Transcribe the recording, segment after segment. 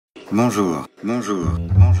Bonjour, bonjour,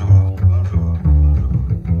 bonjour, bonjour.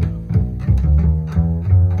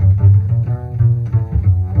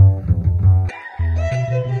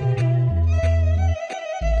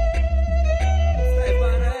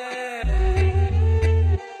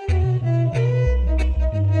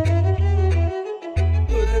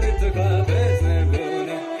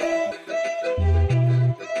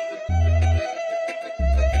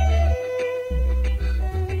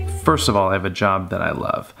 First of all, I have a job that I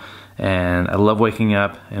love, and I love waking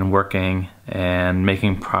up and working and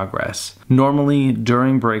making progress. Normally,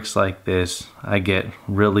 during breaks like this, I get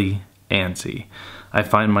really antsy. I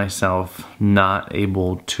find myself not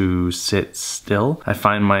able to sit still. I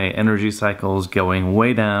find my energy cycles going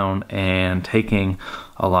way down and taking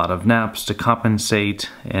a lot of naps to compensate,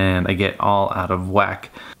 and I get all out of whack.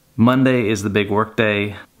 Monday is the big work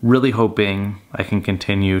day. Really hoping I can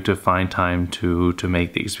continue to find time to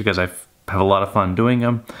make these, because I have a lot of fun doing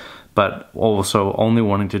them, but also only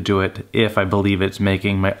wanting to do it if I believe it's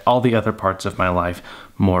making all the other parts of my life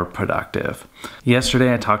more productive.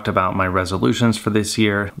 Yesterday I talked about my resolutions for this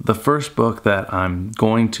year. The first book that I'm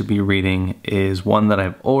going to be reading is one that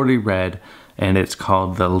I've already read, and it's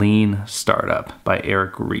called The Lean Startup by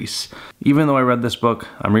Eric Ries. Even though I read this book,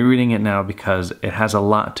 I'm rereading it now because it has a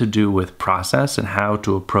lot to do with process and how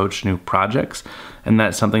to approach new projects, and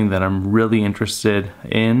that's something that I'm really interested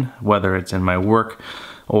in, whether it's in my work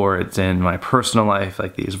or it's in my personal life,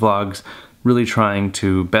 like these vlogs, really trying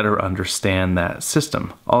to better understand that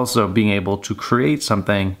system. Also being able to create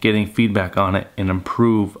something, getting feedback on it, and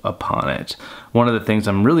improve upon it. One of the things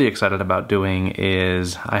I'm really excited about doing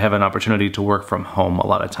is I have an opportunity to work from home a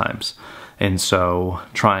lot of times. And so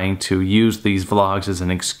trying to use these vlogs as an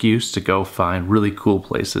excuse to go find really cool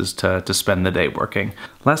places to spend the day working.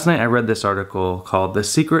 Last night I read this article called The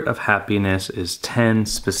Secret of Happiness is 10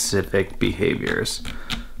 Specific Behaviors.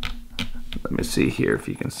 Let me see here if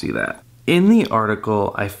you can see that. In the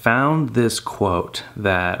article, I found this quote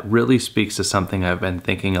that really speaks to something I've been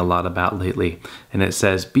thinking a lot about lately. And it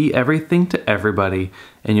says, "Be everything to everybody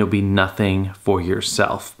and you'll be nothing for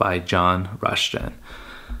yourself," by John Rushton.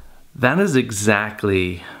 That is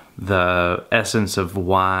exactly the essence of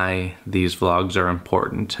why these vlogs are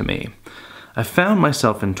important to me. I found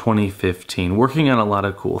myself in 2015 working on a lot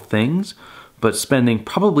of cool things, but spending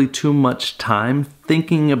probably too much time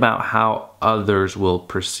thinking about how others will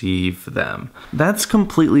perceive them. That's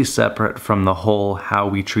completely separate from the whole how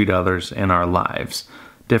we treat others in our lives.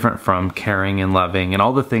 Different from caring and loving and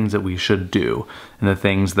all the things that we should do, and the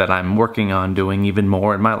things that I'm working on doing even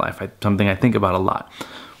more in my life. Something I think about a lot.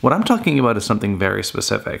 What I'm talking about is something very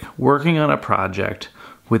specific. Working on a project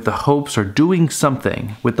with the hopes, or doing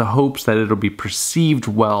something with the hopes that it'll be perceived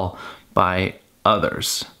well by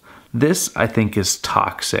others. This, I think, is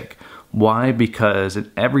toxic. Why? Because in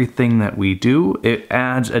everything that we do, it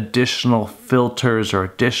adds additional filters or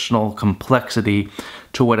additional complexity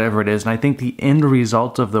to whatever it is. And I think the end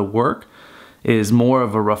result of the work is more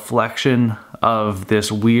of a reflection of this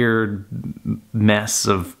weird mess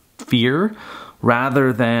of fear,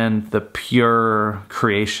 rather than the pure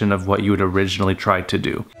creation of what you had originally tried to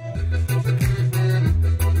do.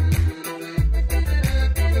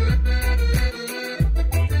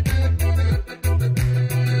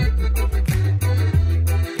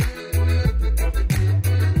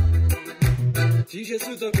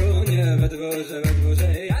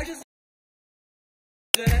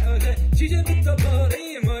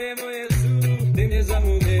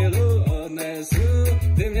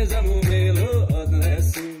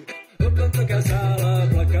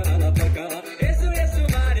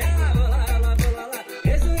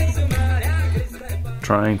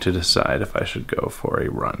 Trying to decide if I should go for a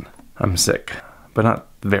run. I'm sick, but not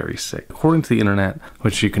very sick. According to the internet,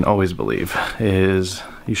 which you can always believe, is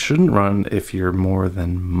you shouldn't run if you're more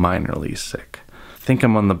than minorly sick. I think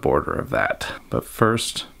I'm on the border of that. But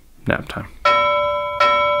first, nap time.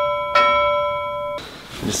 I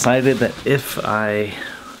decided that if I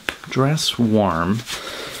dress warm,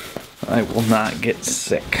 I will not get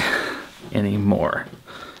sick anymore.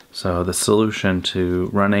 So the solution to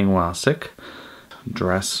running while sick: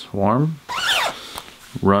 dress warm,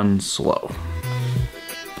 run slow.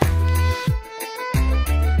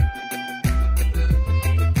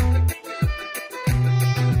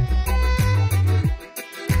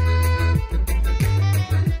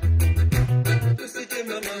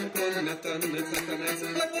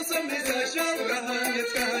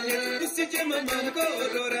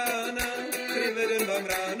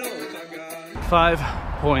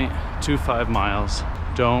 .25 miles.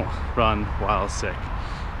 Don't run while sick.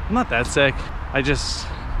 I'm not that sick. I just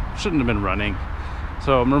shouldn't have been running.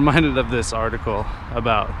 So I'm reminded of this article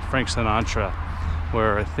about Frank Sinatra,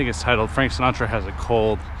 where I think it's titled "Frank Sinatra Has a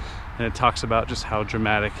Cold," and it talks about just how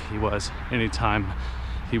dramatic he was anytime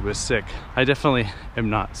he was sick. I definitely am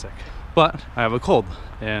not sick, but I have a cold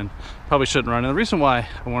and probably shouldn't run. And the reason why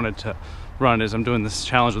I wanted to run is I'm doing this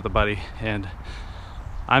challenge with a buddy, and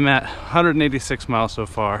I'm at 186 miles so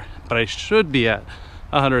far, but I should be at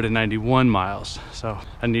 191 miles. So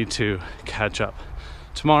I need to catch up.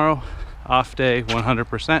 Tomorrow, off day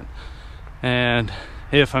 100%. And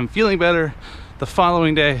if I'm feeling better, the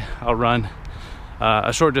following day I'll run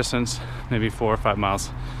a short distance, maybe 4 or 5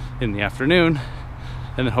 miles in the afternoon.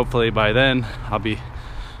 And then hopefully by then I'll be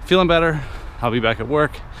feeling better. I'll be back at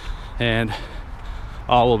work and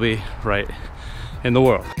all will be right in the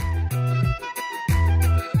world.